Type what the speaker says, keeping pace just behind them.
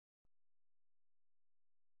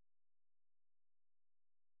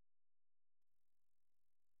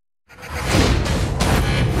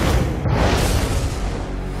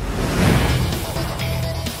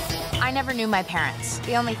I never knew my parents.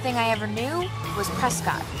 The only thing I ever knew was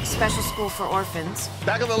Prescott, a special school for orphans.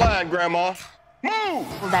 Back of the line, Grandma. Move!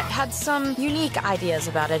 That had some unique ideas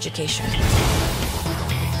about education.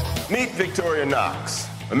 Meet Victoria Knox,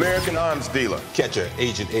 American arms dealer. Catch her,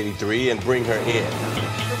 Agent 83, and bring her in.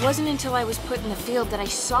 It wasn't until I was put in the field that I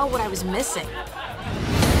saw what I was missing.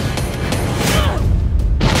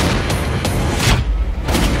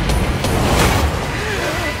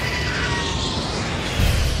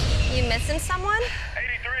 You missing someone?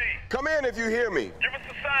 83, come in if you hear me. Give us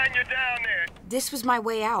a sign you're down there. This was my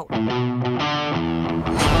way out.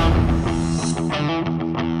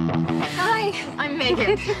 Hi, I'm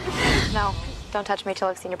Megan. No, don't touch me till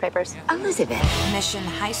I've seen your papers. Elizabeth. Mission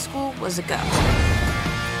High School was a go.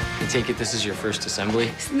 I take it this is your first assembly?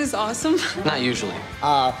 Isn't this awesome? Not usually.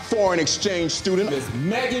 Foreign exchange student, Miss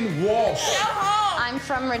Megan Walsh. I'm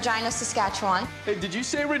from Regina, Saskatchewan. Hey, did you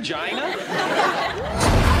say Regina?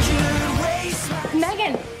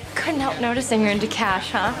 Megan, couldn't help noticing you're into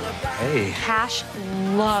Cash, huh? Hey. Cash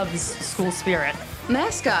loves school spirit.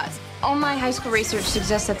 Mascots. All my high school research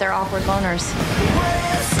suggests that they're awkward loners.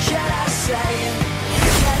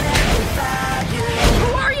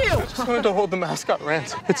 Who are you? Just wanted to hold the mascot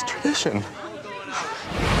rant. It's tradition.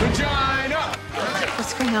 Regina!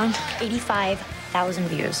 What's going on? 85,000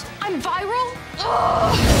 views. I'm viral?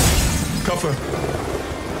 Cuff her.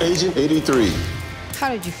 Agent 83. How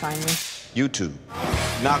did you find me? YouTube.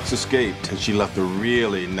 Knox escaped, and she left a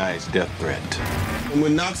really nice death threat. And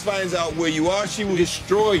when Knox finds out where you are, she will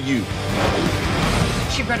destroy you.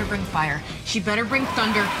 She better bring fire. She better bring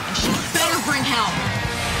thunder. And she better bring hell.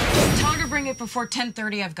 Tell her to bring it before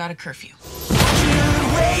 10:30. I've got a curfew.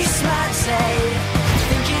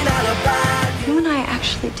 You and I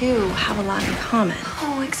actually do have a lot in common.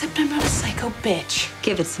 Oh, except I'm not a psycho bitch.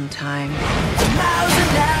 Give it some time.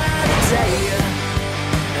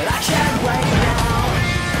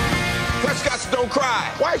 Prescott's don't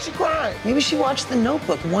cry. Why is she crying? Maybe she watched The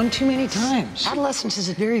Notebook one too many times. Adolescence is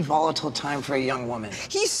a very volatile time for a young woman.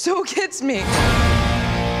 He so gets me.